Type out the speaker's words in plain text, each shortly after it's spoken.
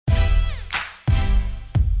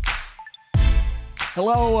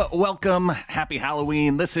Hello, welcome, happy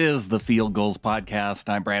Halloween. This is the Field Goals Podcast.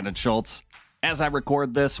 I'm Brandon Schultz. As I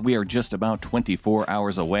record this, we are just about 24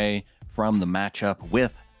 hours away from the matchup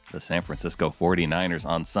with the San Francisco 49ers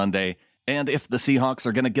on Sunday. And if the Seahawks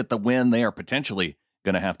are going to get the win, they are potentially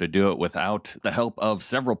going to have to do it without the help of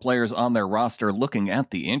several players on their roster. Looking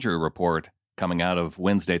at the injury report coming out of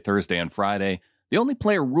Wednesday, Thursday, and Friday, the only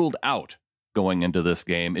player ruled out going into this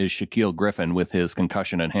game is Shaquill Griffin with his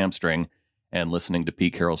concussion and hamstring. And listening to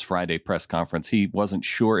Pete Carroll's Friday press conference, he wasn't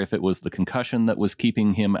sure if it was the concussion that was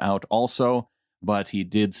keeping him out also, but he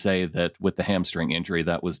did say that with the hamstring injury,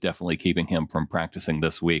 that was definitely keeping him from practicing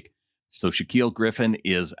this week. So Shaquill Griffin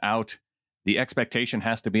is out. The expectation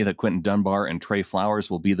has to be that Quentin Dunbar and Trey Flowers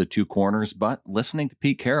will be the two corners, but listening to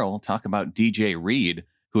Pete Carroll talk about DJ Reed,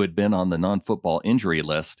 who had been on the non-football injury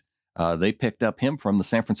list, they picked up him from the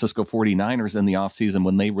San Francisco 49ers in the offseason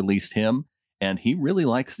when they released him. And he really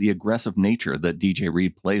likes the aggressive nature that DJ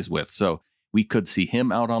Reed plays with. So we could see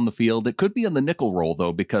him out on the field. It could be in the nickel role,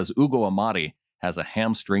 though, because Ugo Amadi has a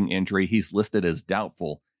hamstring injury. He's listed as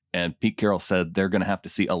doubtful. And Pete Carroll said they're going to have to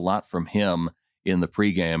see a lot from him in the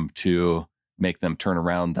pregame to make them turn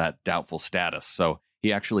around that doubtful status. So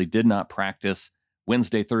he actually did not practice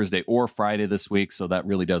Wednesday, Thursday, or Friday this week. So that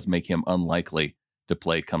really does make him unlikely to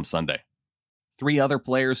play come Sunday. Three other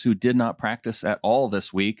players who did not practice at all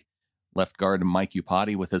this week. Left guard Mike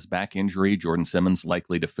Iupati with his back injury. Jordan Simmons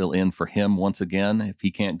likely to fill in for him once again if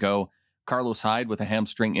he can't go. Carlos Hyde with a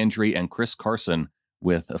hamstring injury, and Chris Carson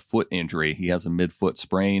with a foot injury. He has a midfoot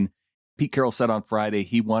sprain. Pete Carroll said on Friday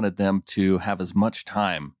he wanted them to have as much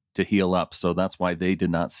time to heal up, so that's why they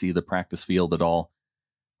did not see the practice field at all.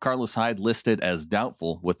 Carlos Hyde listed as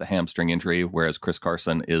doubtful with the hamstring injury, whereas Chris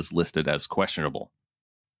Carson is listed as questionable.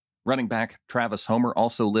 Running back Travis Homer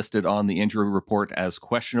also listed on the injury report as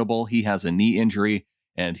questionable. He has a knee injury,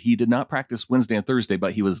 and he did not practice Wednesday and Thursday,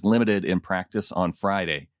 but he was limited in practice on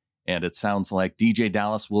Friday. And it sounds like DJ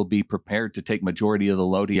Dallas will be prepared to take majority of the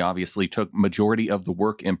load. He obviously took majority of the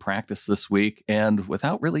work in practice this week, and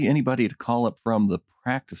without really anybody to call up from the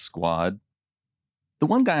practice squad. The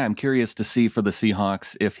one guy I'm curious to see for the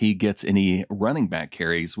Seahawks, if he gets any running back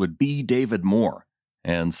carries, would be David Moore.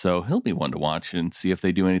 And so he'll be one to watch and see if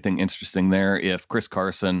they do anything interesting there. If Chris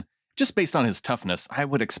Carson, just based on his toughness, I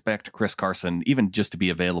would expect Chris Carson even just to be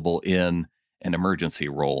available in an emergency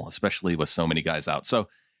role, especially with so many guys out. So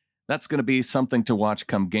that's going to be something to watch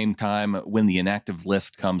come game time when the inactive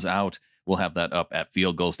list comes out. We'll have that up at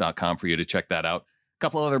fieldgoals.com for you to check that out. A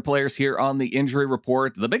couple other players here on the injury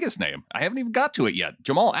report. The biggest name, I haven't even got to it yet.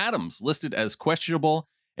 Jamal Adams listed as questionable.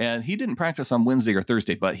 And he didn't practice on Wednesday or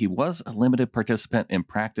Thursday, but he was a limited participant in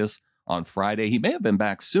practice on Friday. He may have been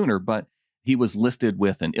back sooner, but he was listed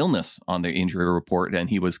with an illness on the injury report, and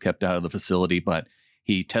he was kept out of the facility. But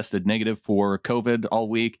he tested negative for COVID all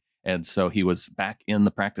week, and so he was back in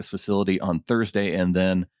the practice facility on Thursday and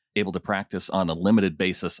then able to practice on a limited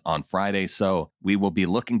basis on Friday. So we will be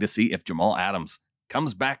looking to see if Jamal Adams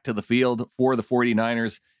comes back to the field for the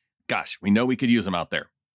 49ers. Gosh, we know we could use him out there.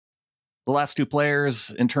 The last two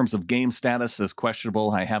players, in terms of game status, is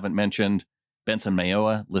questionable. I haven't mentioned Benson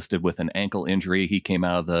Mayowa, listed with an ankle injury. He came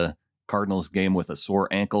out of the Cardinals game with a sore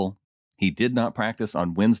ankle. He did not practice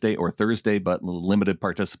on Wednesday or Thursday, but limited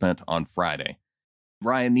participant on Friday.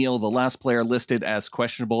 Ryan Neal, the last player listed as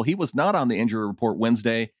questionable. He was not on the injury report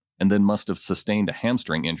Wednesday and then must have sustained a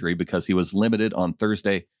hamstring injury because he was limited on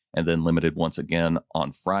Thursday and then limited once again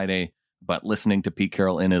on Friday. But listening to Pete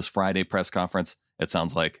Carroll in his Friday press conference, it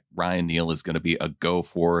sounds like Ryan Neal is going to be a go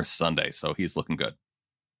for Sunday, so he's looking good.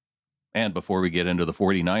 And before we get into the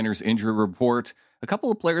 49ers injury report, a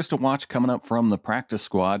couple of players to watch coming up from the practice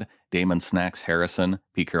squad. Damon Snacks Harrison,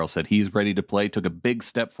 Pete Carroll said he's ready to play, took a big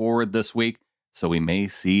step forward this week, so we may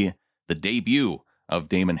see the debut of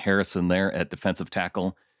Damon Harrison there at defensive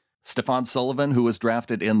tackle. Stephon Sullivan, who was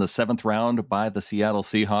drafted in the 7th round by the Seattle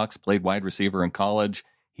Seahawks, played wide receiver in college.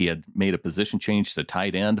 He had made a position change to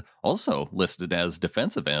tight end, also listed as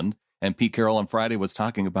defensive end. And Pete Carroll on Friday was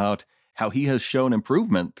talking about how he has shown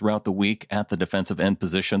improvement throughout the week at the defensive end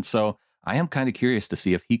position. So I am kind of curious to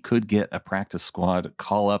see if he could get a practice squad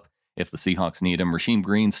call-up if the Seahawks need him. Rasheem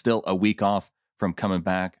Green still a week off from coming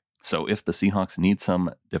back. So if the Seahawks need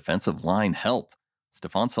some defensive line help,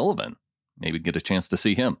 Stephon Sullivan, maybe get a chance to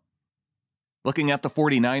see him. Looking at the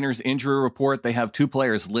 49ers injury report, they have two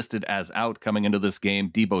players listed as out coming into this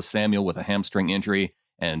game. Deebo Samuel with a hamstring injury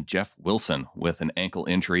and Jeff Wilson with an ankle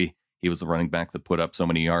injury. He was the running back that put up so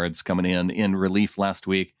many yards coming in relief last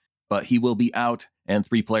week, but he will be out. And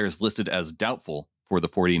three players listed as doubtful for the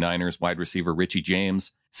 49ers: wide receiver Richie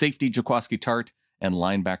James, safety Jaquiski Tartt, and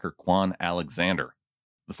linebacker Quan Alexander.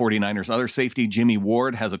 The 49ers' other safety, Jimmy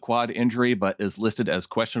Ward, has a quad injury, but is listed as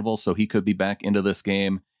questionable, so he could be back into this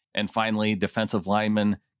game. And finally, defensive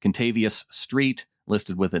lineman Kentavious Street,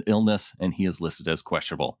 listed with an illness, and he is listed as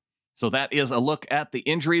questionable. So that is a look at the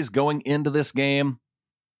injuries going into this game.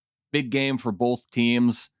 Big game for both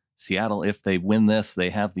teams. Seattle, if they win this,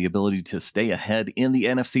 they have the ability to stay ahead in the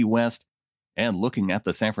NFC West. And looking at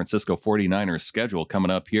the San Francisco 49ers schedule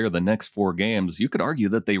coming up here, the next 4 games, you could argue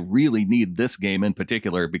that they really need this game in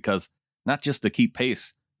particular, because not just to keep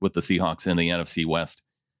pace with the Seahawks in the NFC West,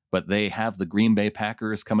 but they have the Green Bay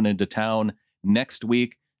Packers coming into town next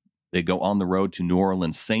week. They go on the road to New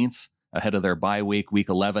Orleans Saints ahead of their bye week, week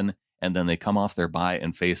 11, and then they come off their bye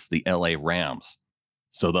and face the LA Rams.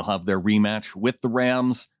 So they'll have their rematch with the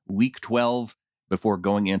Rams week 12 before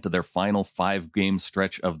going into their final 5-game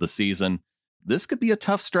stretch of the season. This could be a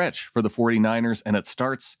tough stretch for the 49ers, and it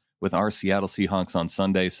starts with our Seattle Seahawks on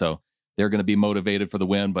Sunday, so they're going to be motivated for the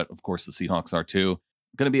win, but of course the Seahawks are too.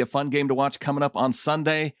 Going to be a fun game to watch coming up on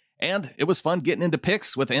Sunday, and it was fun getting into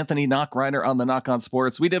picks with Anthony Knockreiner on the Knock on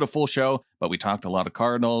Sports. We did a full show, but we talked a lot of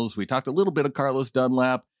Cardinals, we talked a little bit of Carlos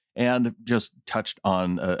Dunlap, and just touched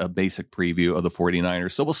on a basic preview of the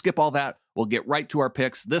 49ers. So we'll skip all that. We'll get right to our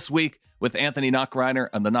picks this week with Anthony Knockreiner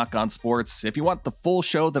on the Knock on Sports. If you want the full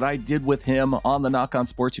show that I did with him on the Knock on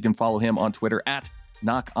Sports, you can follow him on Twitter at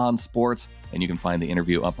Knock on Sports, and you can find the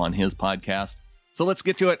interview up on his podcast. So let's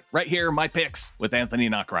get to it right here. My picks with Anthony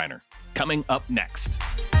Knockreiner coming up next.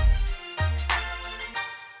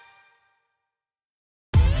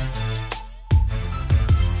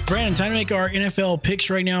 Brandon, time to make our NFL picks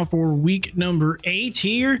right now for week number 8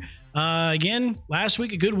 here. Again, last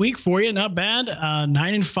week, a good week for you. Not bad.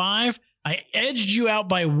 9-5. I edged you out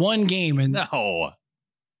by 1 game. And no.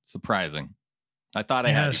 Surprising. I thought I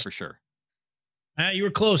had you for sure. You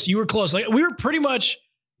were close. You were close. Like, we were pretty much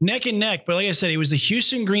neck and neck. But like I said, it was the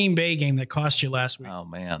Houston Green Bay game that cost you last week. Oh,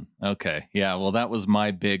 man. Okay. Yeah, well, that was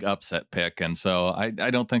my big upset pick. And so I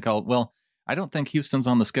don't think I don't think Houston's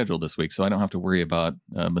on the schedule this week, so I don't have to worry about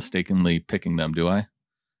mistakenly picking them, do I?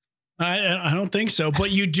 I don't think so, but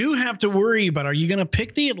you do have to worry about, are you going to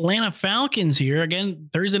pick the Atlanta Falcons here? Again,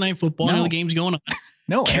 Thursday Night Football, no. The game's going on.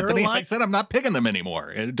 No, Carolina. Anthony, I said I'm not picking them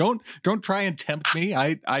anymore. Don't try and tempt me.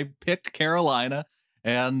 I picked Carolina,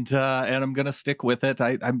 and I'm going to stick with it.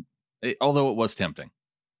 Although it was tempting.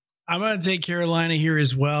 I'm going to take Carolina here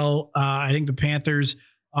as well. I think the Panthers,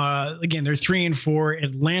 again, they're 3-4.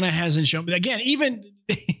 Atlanta hasn't shown, but again, even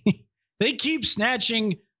they keep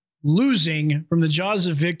snatching losing from the jaws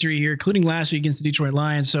of victory here, including last week against the Detroit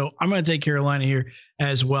Lions. So I'm going to take Carolina here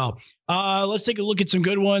as well. Let's take a look at some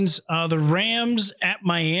good ones. The Rams at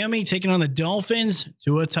Miami taking on the Dolphins.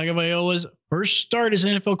 Tua Tagovailoa's first start as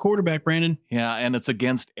an NFL quarterback, Brandon. Yeah, and it's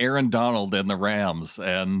against Aaron Donald and the Rams.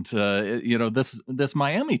 And, this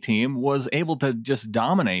Miami team was able to just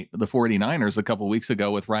dominate the 49ers a couple weeks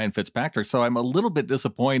ago with Ryan Fitzpatrick. So I'm a little bit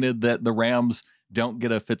disappointed that the Rams don't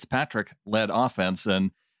get a Fitzpatrick-led offense.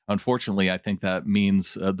 And unfortunately, I think that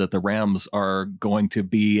means that the Rams are going to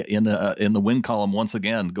be in the win column once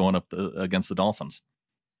again, going up against the Dolphins.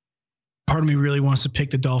 Part of me really wants to pick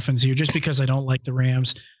the Dolphins here, just because I don't like the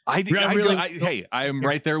Rams. Hey, I am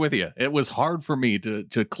right there with you. It was hard for me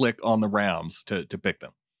to click on the Rams to pick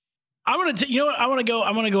them. I'm gonna you know what? I'm gonna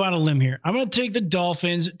go out on a limb here. I'm gonna take the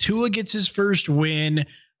Dolphins. Tua gets his first win.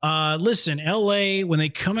 Listen, LA, when they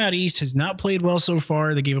come out east, has not played well so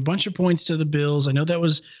far. They gave a bunch of points to the Bills. I know that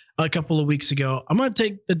was a couple of weeks ago. I'm going to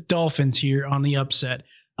take the Dolphins here on the upset,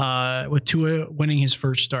 with Tua winning his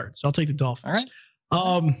first start. So I'll take the Dolphins.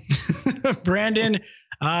 All right. Brandon,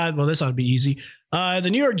 well, this ought to be easy. The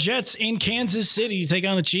New York Jets in Kansas City take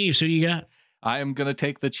on the Chiefs. Who do you got? I am going to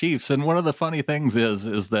take the Chiefs. And one of the funny things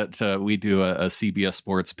is that we do a CBS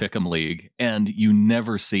Sports Pick'em League, and you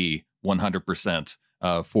never see 100%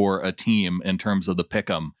 for a team in terms of the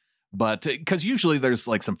pick'em. But because usually there's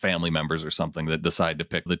like some family members or something that decide to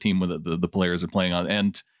pick the team with the players are playing on.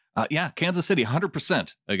 And Kansas City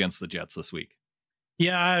 100% against the Jets this week.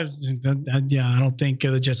 Yeah, I don't think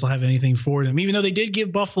the Jets will have anything for them, even though they did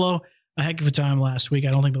give Buffalo a heck of a time last week. I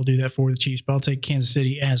don't think they'll do that for the Chiefs, but I'll take Kansas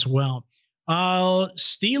City as well.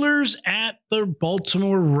 Steelers at the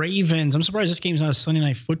Baltimore Ravens. I'm surprised this game's not a Sunday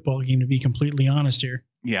Night Football game, to be completely honest here.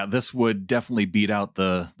 Yeah, this would definitely beat out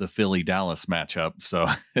the Philly-Dallas matchup. So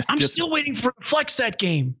I'm still waiting for flex that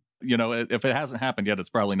game. You know, if it hasn't happened yet, it's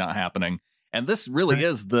probably not happening. And this really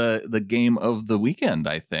is the game of the weekend,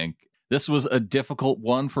 I think. This was a difficult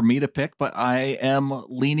one for me to pick, but I am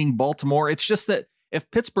leaning Baltimore. It's just that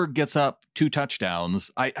if Pittsburgh gets up 2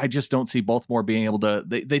 touchdowns, I just don't see Baltimore being able to.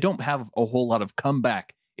 They don't have a whole lot of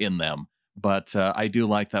comeback in them. But I do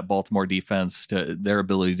like that Baltimore defense, to their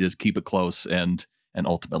ability to keep it close and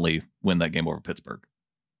ultimately win that game over Pittsburgh.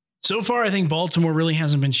 So far, I think Baltimore really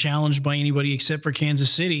hasn't been challenged by anybody except for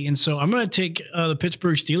Kansas City. And so I'm going to take the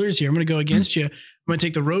Pittsburgh Steelers here. I'm going to go against you. I'm going to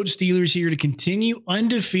take the road Steelers here to continue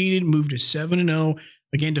undefeated, move to 7-0.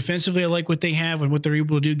 Again, defensively, I like what they have and what they're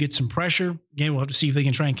able to do, get some pressure. Again, we'll have to see if they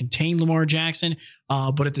can try and contain Lamar Jackson.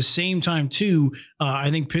 But at the same time, too,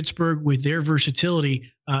 I think Pittsburgh, with their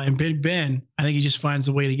versatility and Big Ben, I think he just finds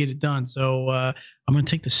a way to get it done. So I'm going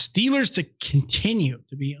to take the Steelers to continue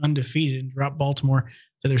to be undefeated and drop Baltimore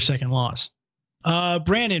to their second loss.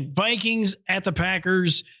 Brandon, Vikings at the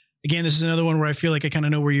Packers. Again, this is another one where I feel like I kind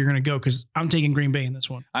of know where you're going to go because I'm taking Green Bay in this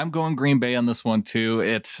one. I'm going Green Bay on this one too.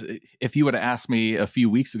 It's, if you would have asked me a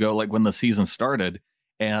few weeks ago, like when the season started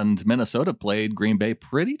and Minnesota played Green Bay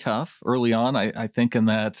pretty tough early on, I think in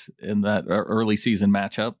that early season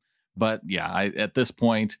matchup. But yeah, at this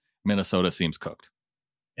point, Minnesota seems cooked.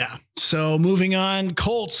 Yeah. So moving on,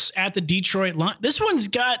 Colts at the Detroit Lions. This one's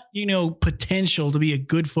got, potential to be a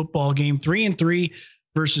good football game. 3-3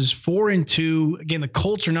 versus 4-2. Again, the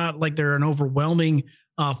Colts are not like they're an overwhelming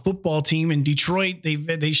football team. In Detroit,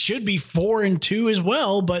 they should be 4-2 as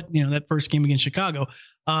well. But that first game against Chicago.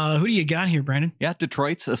 Who do you got here, Brandon? Yeah,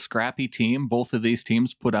 Detroit's a scrappy team. Both of these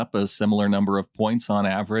teams put up a similar number of points on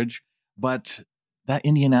average, but that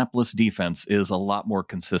Indianapolis defense is a lot more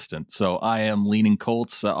consistent. So I am leaning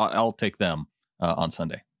Colts. I'll take them on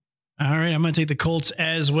Sunday. All right, I'm going to take the Colts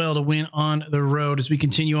as well to win on the road as we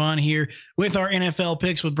continue on here with our NFL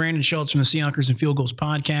picks with Brandon Schultz from the Seahawkers and Field Goals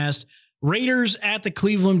podcast. Raiders at the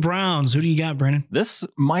Cleveland Browns. Who do you got, Brandon? This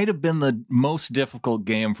might have been the most difficult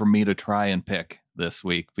game for me to try and pick this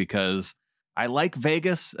week because I like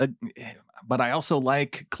Vegas, but I also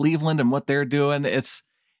like Cleveland and what they're doing. It's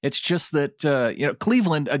just that,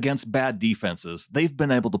 Cleveland against bad defenses, they've been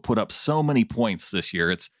able to put up so many points this year.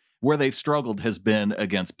 It's where they've struggled has been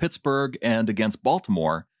against Pittsburgh and against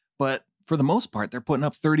Baltimore. But for the most part, they're putting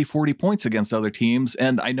up 30, 40 points against other teams.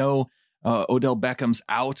 And I know Odell Beckham's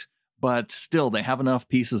out, but still they have enough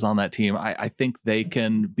pieces on that team. I think they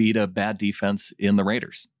can beat a bad defense in the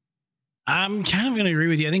Raiders. I'm kind of going to agree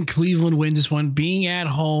with you. I think Cleveland wins this one, being at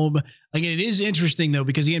home. Again, it is interesting, though,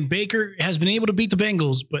 because, again, Baker has been able to beat the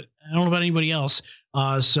Bengals, but I don't know about anybody else.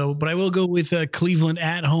 But I will go with Cleveland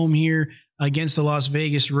at home here against the Las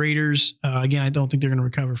Vegas Raiders. Again, I don't think they're going to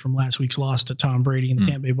recover from last week's loss to Tom Brady and the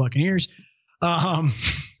Tampa Bay Buccaneers.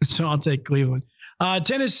 So I'll take Cleveland.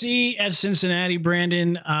 Tennessee at Cincinnati,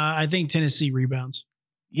 Brandon. I think Tennessee rebounds.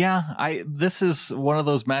 Yeah, this is one of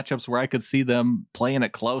those matchups where I could see them playing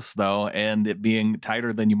it close, though, and it being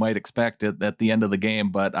tighter than you might expect at the end of the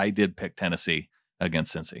game. But I did pick Tennessee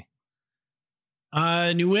against Cincy.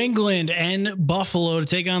 New England and Buffalo to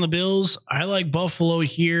take on the Bills. I like Buffalo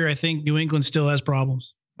here. I think New England still has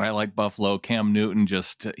problems. I like Buffalo. Cam Newton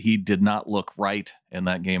he did not look right in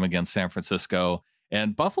that game against San Francisco.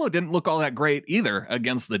 And Buffalo didn't look all that great either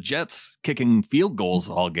against the Jets, kicking field goals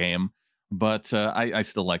all game. But I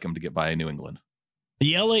still like them to get by New England.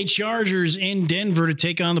 The LA Chargers in Denver to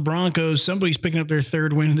take on the Broncos. Somebody's picking up their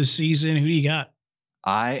third win of the season. Who do you got?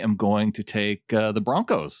 I am going to take the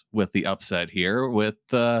Broncos with the upset here, with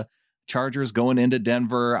the Chargers going into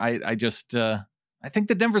Denver. I think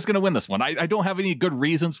that Denver's going to win this one. I don't have any good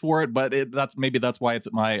reasons for it, but that's why it's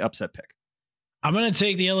my upset pick. I'm going to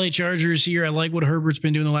take the LA Chargers here. I like what Herbert's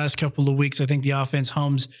been doing the last couple of weeks. I think the offense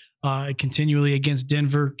hums continually against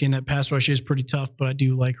Denver. Again, that pass rush is pretty tough, but I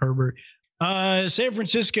do like Herbert. San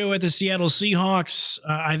Francisco at the Seattle Seahawks.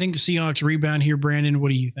 I think the Seahawks rebound here. Brandon, what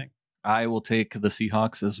do you think? I will take the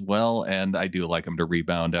Seahawks as well, and I do like them to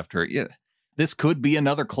rebound after. Yeah, this could be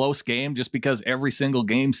another close game just because every single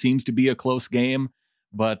game seems to be a close game.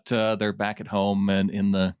 But they're back at home and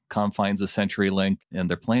in the confines of CenturyLink, and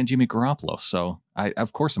they're playing Jimmy Garoppolo. So,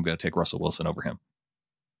 of course, I'm going to take Russell Wilson over him.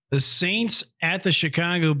 The Saints at the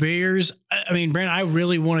Chicago Bears. I mean, Brandon, I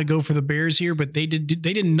really want to go for the Bears here, but they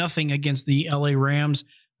did nothing against the LA Rams.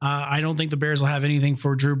 I don't think the Bears will have anything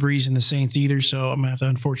for Drew Brees and the Saints either. So I'm going to have to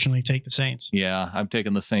unfortunately take the Saints. Yeah, I'm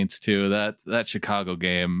taking the Saints too. That Chicago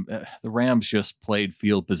game, the Rams just played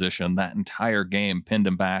field position that entire game, pinned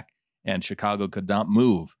them back. And Chicago could not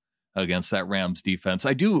move against that Rams defense.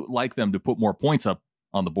 I do like them to put more points up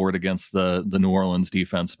on the board against the New Orleans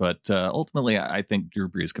defense, but ultimately I think Drew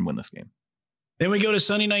Brees can win this game. Then we go to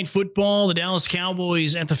Sunday Night Football, the Dallas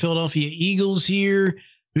Cowboys at the Philadelphia Eagles here.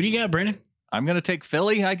 Who do you got, Brandon? I'm going to take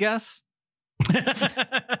Philly, I guess.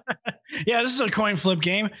 Yeah, this is a coin flip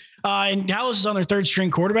game. And Dallas is on their third string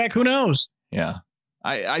quarterback. Who knows? Yeah.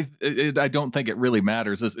 I don't think it really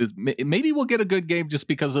matters. Maybe we'll get a good game just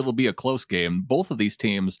because it'll be a close game. Both of these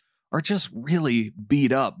teams are just really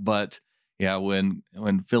beat up. But yeah, when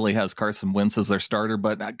Philly has Carson Wentz as their starter,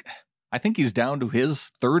 but I think he's down to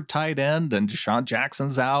his third tight end, and Deshaun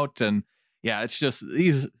Jackson's out, and yeah, it's just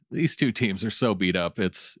these two teams are so beat up.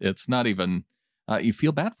 It's not even you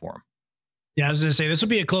feel bad for them. Yeah, I was going to say this will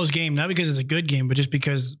be a close game, not because it's a good game, but just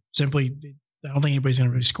because simply I don't think anybody's going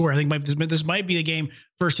to really score. I think this might be the game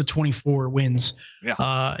first to 24 wins.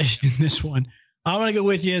 Yeah. In this one, I'm going to go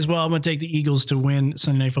with you as well. I'm going to take the Eagles to win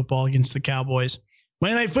Sunday Night Football against the Cowboys.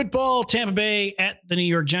 Monday Night Football, Tampa Bay at the New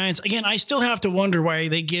York Giants. Again, I still have to wonder why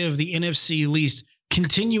they give the NFC least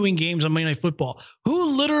continuing games on Monday Night Football.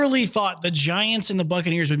 Who literally thought the Giants and the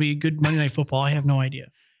Buccaneers would be a good Monday Night Football? I have no idea.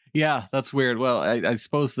 Yeah, that's weird. Well, I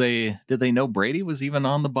suppose did they know Brady was even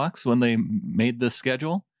on the Bucs when they made this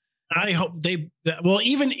schedule? I hope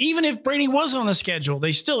even if Brady wasn't on the schedule,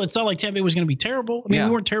 it's not like Tampa Bay was going to be terrible. I mean,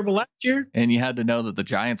 we weren't terrible last year. And you had to know that the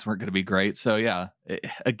Giants weren't going to be great. So yeah,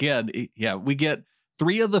 we get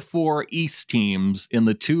 3 of the 4 East teams in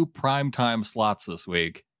the 2 primetime slots this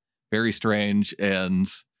week. Very strange.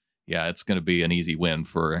 And yeah, it's going to be an easy win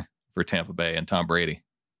for Tampa Bay and Tom Brady.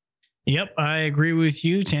 Yep, I agree with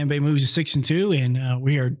you. Tampa Bay moves to 6-2, and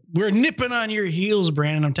we're nipping on your heels,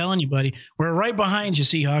 Brandon. I'm telling you, buddy, we're right behind you,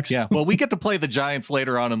 Seahawks. Yeah, well, we get to play the Giants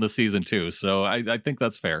later on in the season too, so I think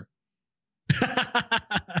that's fair.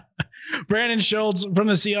 Brandon Schultz from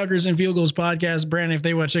the Seahawkers and Field Goals podcast. Brandon, if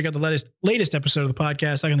they want to check out the latest episode of the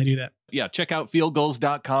podcast, how can they do that? Yeah, check out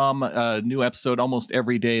fieldgoals.com. New episode almost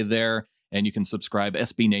every day there, and you can subscribe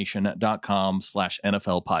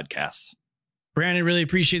sbnation.com/NFL podcasts. Brandon, really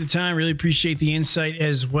appreciate the time. Really appreciate the insight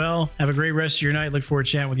as well. Have a great rest of your night. Look forward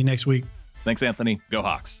to chatting with you next week. Thanks, Anthony. Go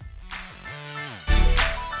Hawks.